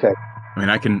 Okay. I mean,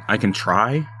 I can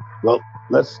try. Well,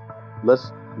 let's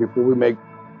before we make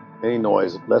any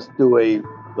noise, let's do a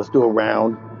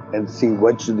round and see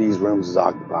which of these rooms is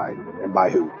occupied and by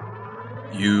who.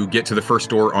 You get to the first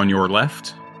door on your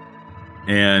left,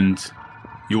 and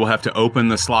you will have to open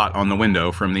the slot on the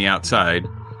window from the outside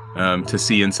to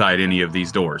see inside any of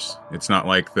these doors. It's not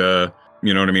like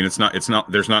you know what I mean? It's not,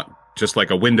 there's not just like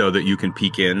a window that you can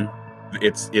peek in.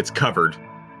 It's covered.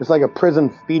 It's like a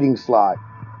prison feeding slot.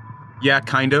 Yeah,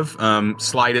 kind of.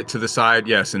 Slide it to the side,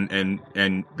 yes,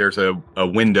 and there's a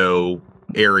window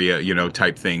area, you know,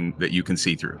 type thing that you can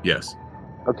see through. Yes.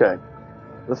 Okay.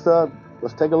 Let's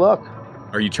take a look.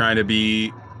 Are you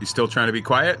still trying to be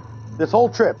quiet? This whole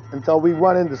trip until we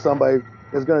run into somebody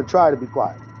is going to try to be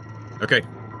quiet. Okay.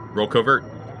 Roll covert.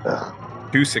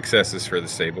 Ugh. 2 successes for the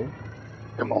Sable.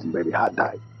 Come on, baby, hot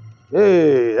night.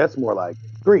 Hey, that's more like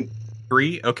 3.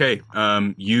 3? Okay.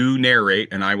 You narrate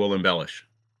and I will embellish.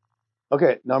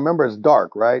 Okay, now remember it's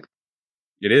dark, right?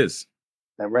 It is.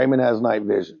 And Raymond has night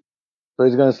vision. So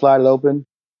he's going to slide it open.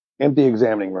 Empty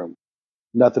examining room.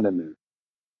 Nothing in there.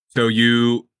 So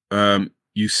you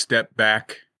step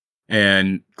back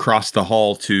and cross the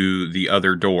hall to the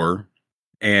other door,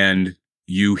 and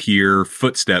you hear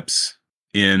footsteps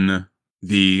in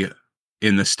the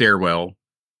stairwell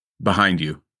behind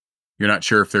you. You're not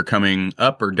sure if they're coming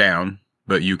up or down,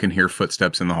 but you can hear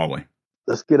footsteps in the hallway.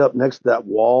 Let's get up next to that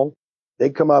wall. They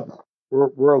come up.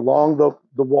 We're along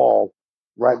the wall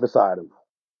right beside him.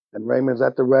 And Raymond's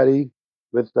at the ready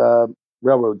with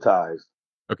railroad ties.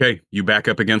 Okay, you back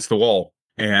up against the wall,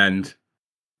 and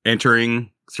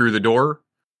entering through the door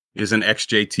is an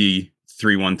XJT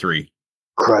 313.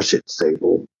 Crush it,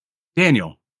 Sable.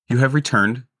 Daniel, you have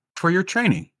returned for your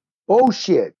training. Oh,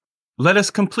 shit. Let us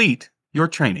complete your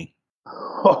training.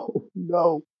 Oh,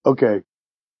 no. Okay.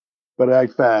 But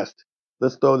act fast.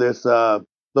 Let's throw these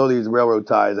railroad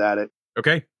ties at it.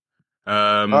 Okay.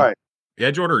 All right.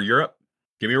 Edge order, you're up.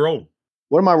 Give me a roll.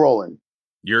 What am I rolling?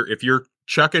 If you're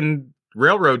chucking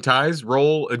railroad ties,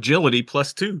 roll agility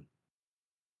 +2.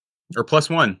 Or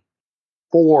 +1.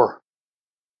 4.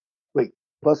 Wait,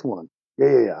 +1.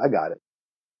 Yeah. I got it.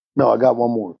 No, I got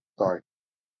one more. Sorry.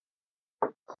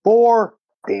 4.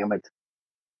 Damn it.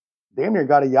 Damn near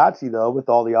got a Yahtzee, though, with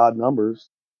all the odd numbers.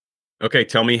 Okay,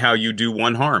 tell me how you do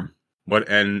 1 harm. What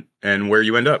and where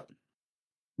you end up.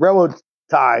 Railroad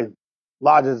tie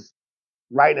lodges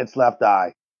right in its left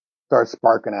eye. Starts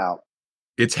sparking out.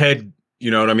 Its head,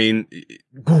 you know what I mean,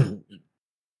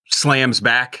 slams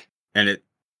back, and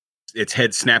its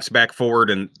head snaps back forward,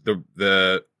 and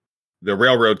the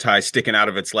railroad tie sticking out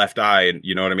of its left eye, and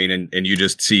you know what I mean, and you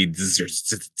just see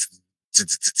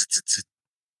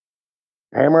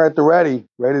Hammer at the ready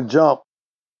to jump.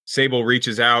 Sable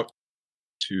reaches out.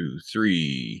 2,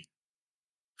 3,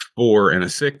 4, and a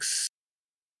 6,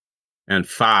 and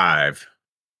 5,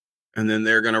 and then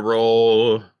they're gonna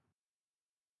roll.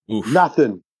 Oof.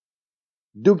 Nothing.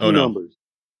 Dookie Oh, no. numbers.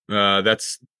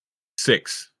 That's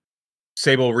 6.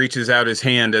 Sable reaches out his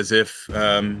hand as if,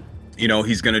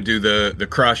 he's going to do the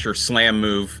crush or slam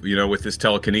move, with his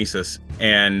telekinesis.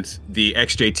 And the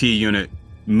XJT unit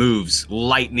moves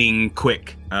lightning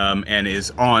quick and is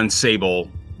on Sable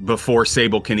before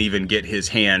Sable can even get his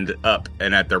hand up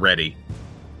and at the ready.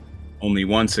 Only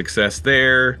 1 success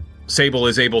there. Sable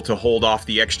is able to hold off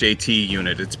the XJT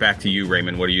unit. It's back to you,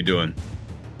 Raymond. What are you doing?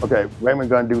 Okay, Raymond's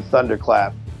going to do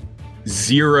thunderclap.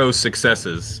 0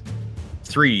 successes.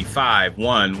 3, 5,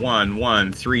 1, 1,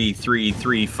 1, 3, 3,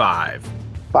 3, 5.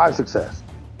 5 success.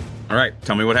 All right,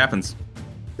 tell me what happens.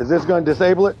 Is this going to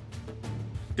disable it?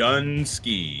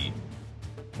 Dunsky.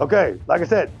 Okay, like I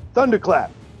said,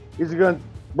 thunderclap. He's going to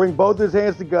bring both his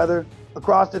hands together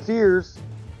across its ears,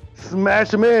 smash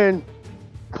them in,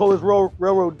 pull his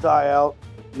railroad tie out,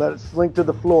 let it slink to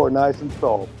the floor nice and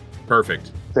soft.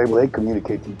 Perfect. Sable, they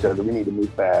communicate to each other. We need to move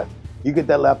fast. You get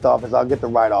that left office, I'll get the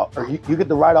right office. Or you get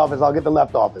the right office, I'll get the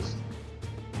left office.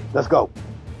 Let's go.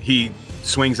 He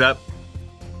swings up,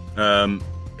 and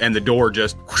the door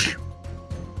just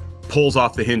pulls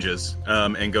off the hinges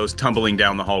and goes tumbling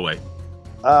down the hallway.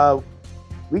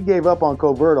 We gave up on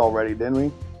covert already, didn't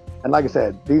we? And like I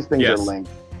said, these things Yes. are linked.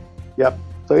 Yep.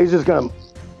 So he's just going to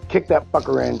kick that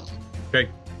fucker in. Okay,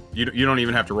 you don't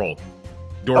even have to roll.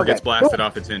 Door Okay. gets blasted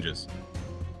off its hinges.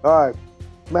 All right.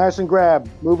 Smash and grab.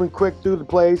 Moving quick through the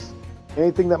place.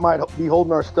 Anything that might be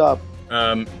holding our stuff.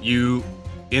 You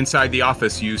inside the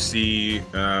office, you see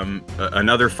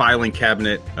another filing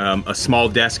cabinet, a small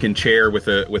desk and chair with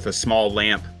a small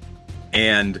lamp,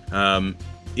 and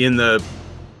in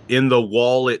the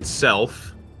wall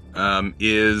itself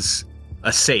is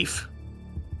a safe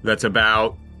that's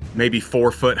about maybe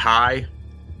 4 foot high,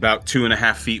 about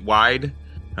 2.5 feet wide,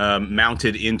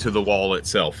 mounted into the wall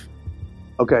itself.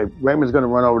 Okay, Raymond's going to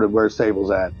run over to where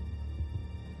Sable's at.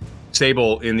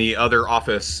 Sable in the other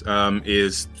office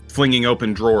is flinging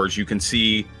open drawers. You can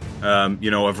see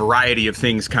A variety of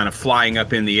things kind of flying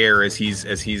up in the air as he's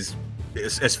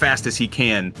as fast as he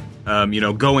can,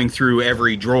 going through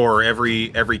every drawer,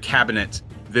 every cabinet.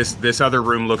 This other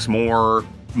room looks more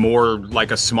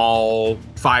like a small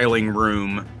filing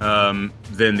room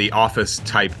than the office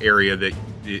type area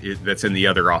that's in the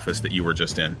other office that you were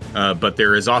just in. But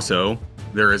there is also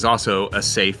a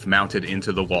safe mounted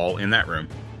into the wall in that room.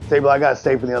 Sable, I got a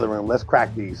safe in the other room. Let's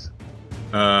crack these.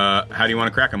 How do you want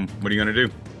to crack them? What are you going to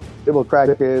do? Sable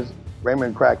crack his.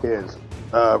 Raymond crack his.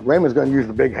 Raymond's going to use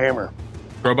the big hammer.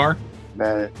 Crowbar?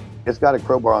 Man, it's got a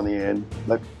crowbar on the end.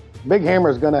 But big hammer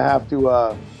is going to have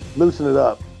to loosen it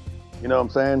up. You know what I'm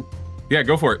saying? Yeah,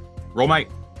 go for it. Roll might.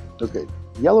 Okay.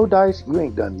 Yellow dice, you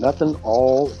ain't done nothing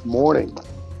all morning.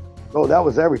 Oh, that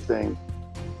was everything.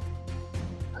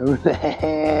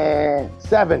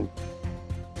 7.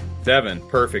 7.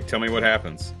 Perfect. Tell me what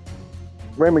happens.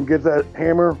 Raymond gets that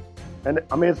hammer, and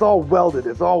I mean, it's all welded.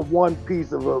 It's all one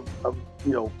piece of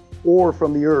ore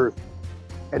from the earth.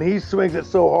 And he swings it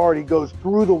so hard, he goes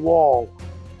through the wall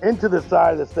into the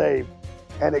side of the safe,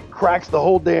 and it cracks the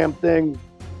whole damn thing.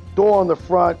 Door on the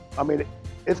front, I mean,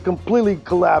 it's completely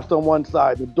collapsed on one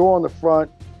side. The door on the front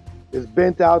is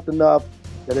bent out enough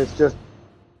that it's just,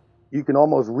 you can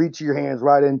almost reach your hands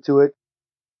right into it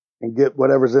and get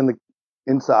whatever's in the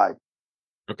inside.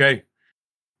 Okay.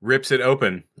 Rips it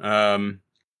open.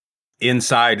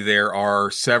 Inside there are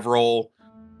several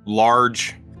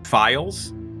large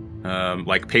files,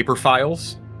 like paper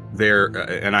files.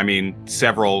 And I mean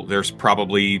several, there's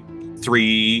probably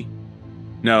 3,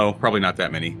 no, probably not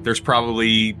that many. There's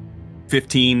probably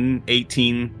 15,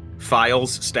 18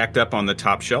 files stacked up on the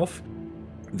top shelf.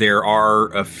 There are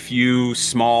a few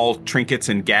small trinkets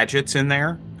and gadgets in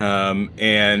there.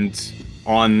 And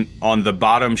on the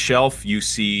bottom shelf, you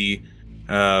see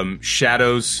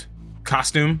Shadow's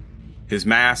costume, his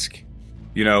mask,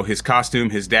 his costume,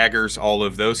 his daggers, all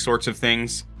of those sorts of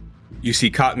things. You see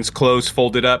Cotton's clothes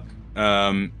folded up,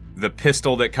 the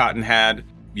pistol that Cotton had.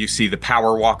 You see the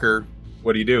power walker.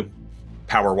 What do you do?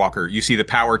 Power walker. You see the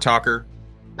power talker.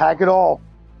 Pack it all.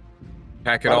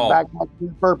 Pack it all. Backpack to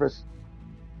the purpose.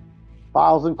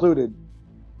 Files included.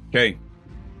 Okay.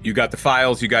 You got the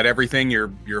files. You got everything.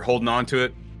 You're holding on to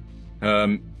it.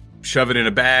 Shove it in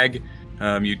a bag.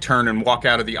 You turn and walk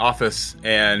out of the office,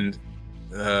 and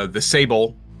the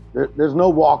Sable. There's no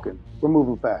walking. We're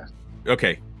moving fast.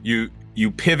 Okay.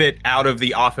 You pivot out of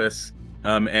the office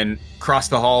and cross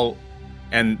the hall,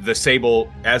 and the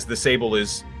Sable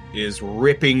is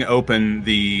ripping open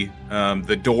the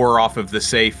door off of the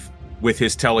safe with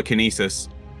his telekinesis,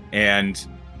 and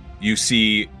you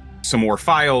see some more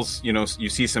files. You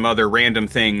see some other random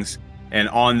things, and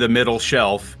on the middle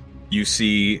shelf you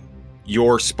see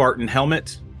your Spartan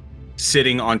helmet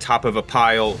sitting on top of a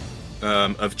pile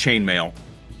of chainmail.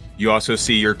 You also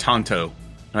see your Tonto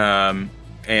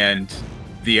and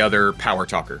the other power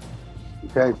talker.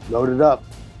 Okay, load it up.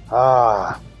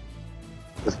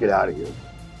 Let's get out of here.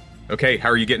 Okay, how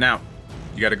are you getting out?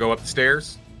 You got to go up the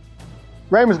stairs?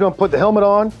 Raymond's going to put the helmet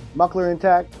on. Muckler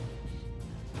intact.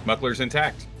 Muckler's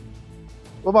intact.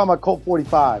 What about my Colt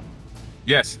 45?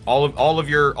 Yes, all of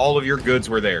your goods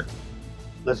were there.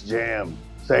 Let's jam.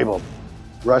 Sable,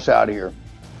 rush out of here.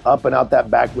 Up and out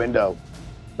that back window.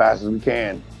 Fast as we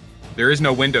can. There is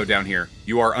no window down here.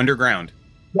 You are underground.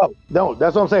 No,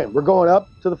 that's what I'm saying. We're going up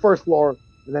to the first floor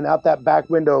and then out that back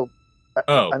window.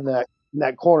 Oh. In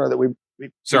that corner that we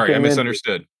Sorry, I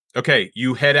misunderstood. Okay,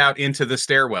 you head out into the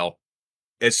stairwell.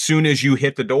 As soon as you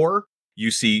hit the door,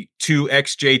 you see 2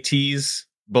 XJTs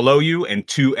below you and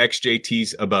 2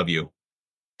 XJTs above you.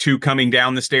 2 coming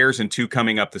down the stairs and 2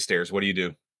 coming up the stairs. What do you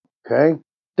do? Okay.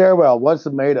 Stairwell, what's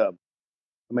it made of?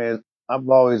 I mean, I've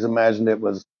always imagined it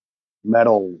was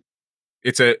metal.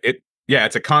 It's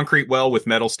a concrete well with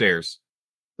metal stairs.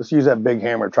 Let's use that big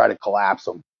hammer, try to collapse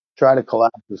them. Try to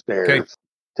collapse the stairs. Okay.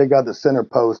 Take out the center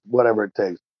post, whatever it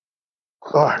takes.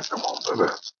 All right, come on, baby.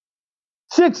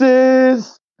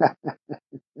 6s!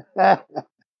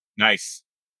 Nice.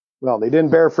 Well, they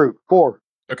didn't bear fruit. 4.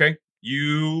 Okay.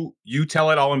 You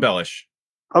tell it, I'll embellish.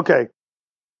 Okay.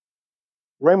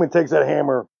 Raymond takes that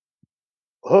hammer,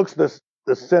 hooks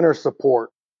the center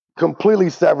support, completely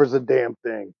severs the damn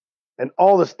thing, and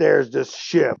all the stairs just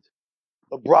shift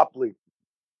abruptly.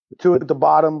 The 2 at the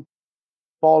bottom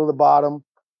fall to the bottom,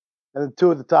 and the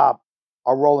 2 at the top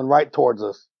are rolling right towards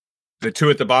us. The 2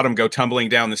 at the bottom go tumbling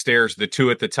down the stairs. The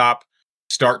 2 at the top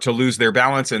start to lose their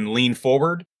balance and lean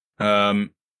forward.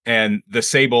 And the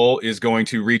Sable is going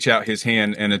to reach out his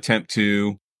hand and attempt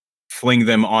to fling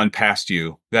them on past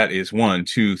you. That is 1,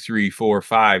 2, 3, 4,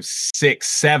 5, 6,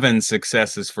 7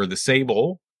 successes for the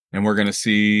Sable. And we're going to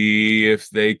see if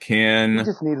they We can.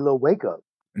 just need a little wake up.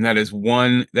 And that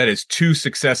is 2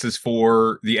 successes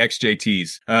for the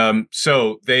XJTs.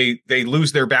 So they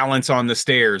lose their balance on the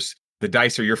stairs. The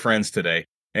dice are your friends today.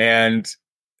 And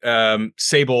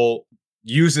Sable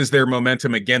uses their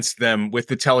momentum against them with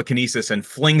the telekinesis and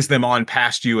flings them on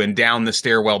past you and down the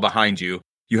stairwell behind you.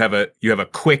 You have a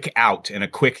quick out and a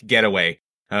quick getaway.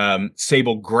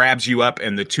 Sable grabs you up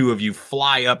and the two of you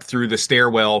fly up through the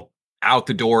stairwell, out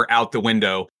the door, out the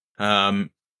window,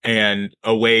 and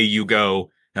away you go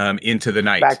into the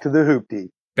night. Back to the hoopty.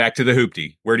 Back to the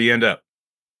hoopty. Where do you end up?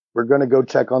 We're going to go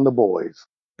check on the boys.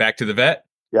 Back to the vet?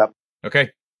 Yep. Okay.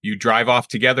 You drive off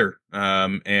together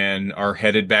and are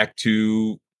headed back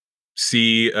to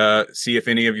see if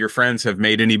any of your friends have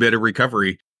made any bit of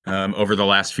recovery over the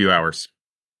last few hours.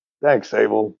 Thanks,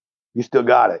 Sable. You still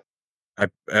got it.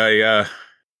 Yeah,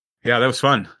 that was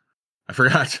fun. I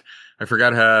forgot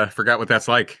what that's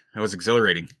like. That was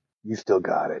exhilarating. You still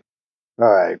got it.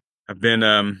 All right. I've been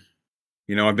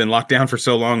locked down for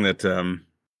so long that You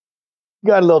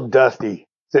got a little dusty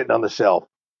sitting on the shelf.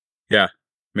 yeah,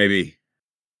 maybe.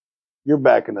 You're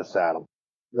back in the saddle.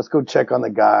 Let's go check on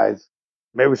the guys.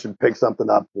 Maybe we should pick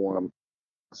something up for them.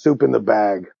 Soup in the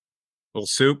bag. Little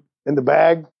soup. In the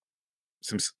bag?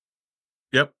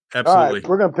 Yep, All absolutely. right,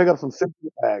 we're going to pick up some soup in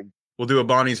the bag. We'll do a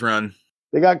Bonnie's run.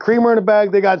 They got creamer in the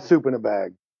bag. They got soup in the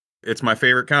bag. It's my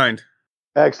favorite kind.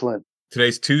 Excellent.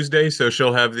 Today's Tuesday, so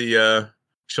she'll have the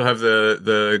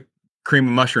cream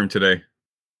of mushroom today.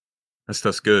 That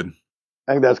stuff's good.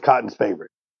 I think that's Cotton's favorite.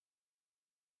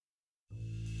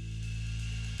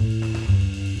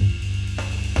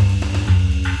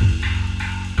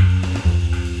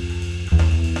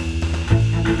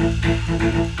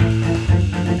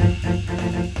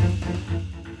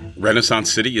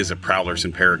 Renaissance City is a Prowlers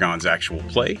and Paragons actual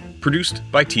play produced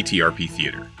by TTRP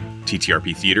Theater.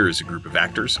 TTRP Theater is a group of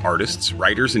actors, artists,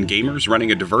 writers, and gamers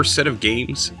running a diverse set of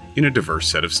games in a diverse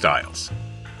set of styles.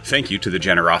 Thank you to the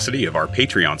generosity of our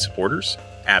Patreon supporters,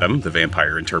 Adam the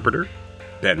Vampire Interpreter,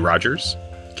 Ben Rogers,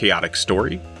 Chaotic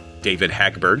Story, David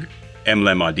Hagberg,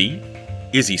 Emle Madi,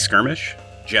 Izzy Skirmish,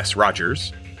 Jess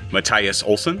Rogers, Matthias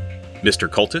Olsen, Mr.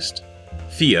 Cultist,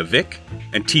 Thea Vick,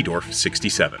 and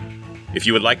T-Dorf67. If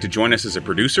you would like to join us as a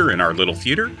producer in our little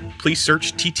theater, please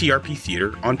search TTRP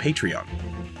Theater on Patreon.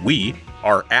 We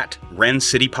are at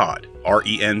RenCityPod,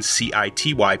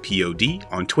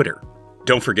 RenCityPod on Twitter.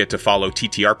 Don't forget to follow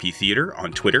TTRP Theater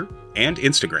on Twitter and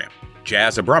Instagram.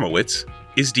 Jazz Abramowitz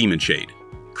is Demon Shade.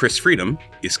 Chris Freedom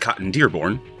is Cotton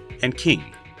Dearborn and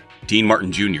King. Dean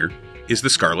Martin Jr. is the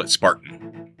Scarlet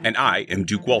Spartan. And I am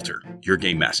Duke Walter, your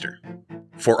Game Master.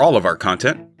 For all of our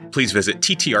content, please visit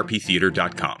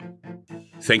ttrptheater.com.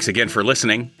 Thanks again for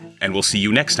listening, and we'll see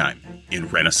you next time in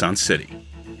Renaissance City.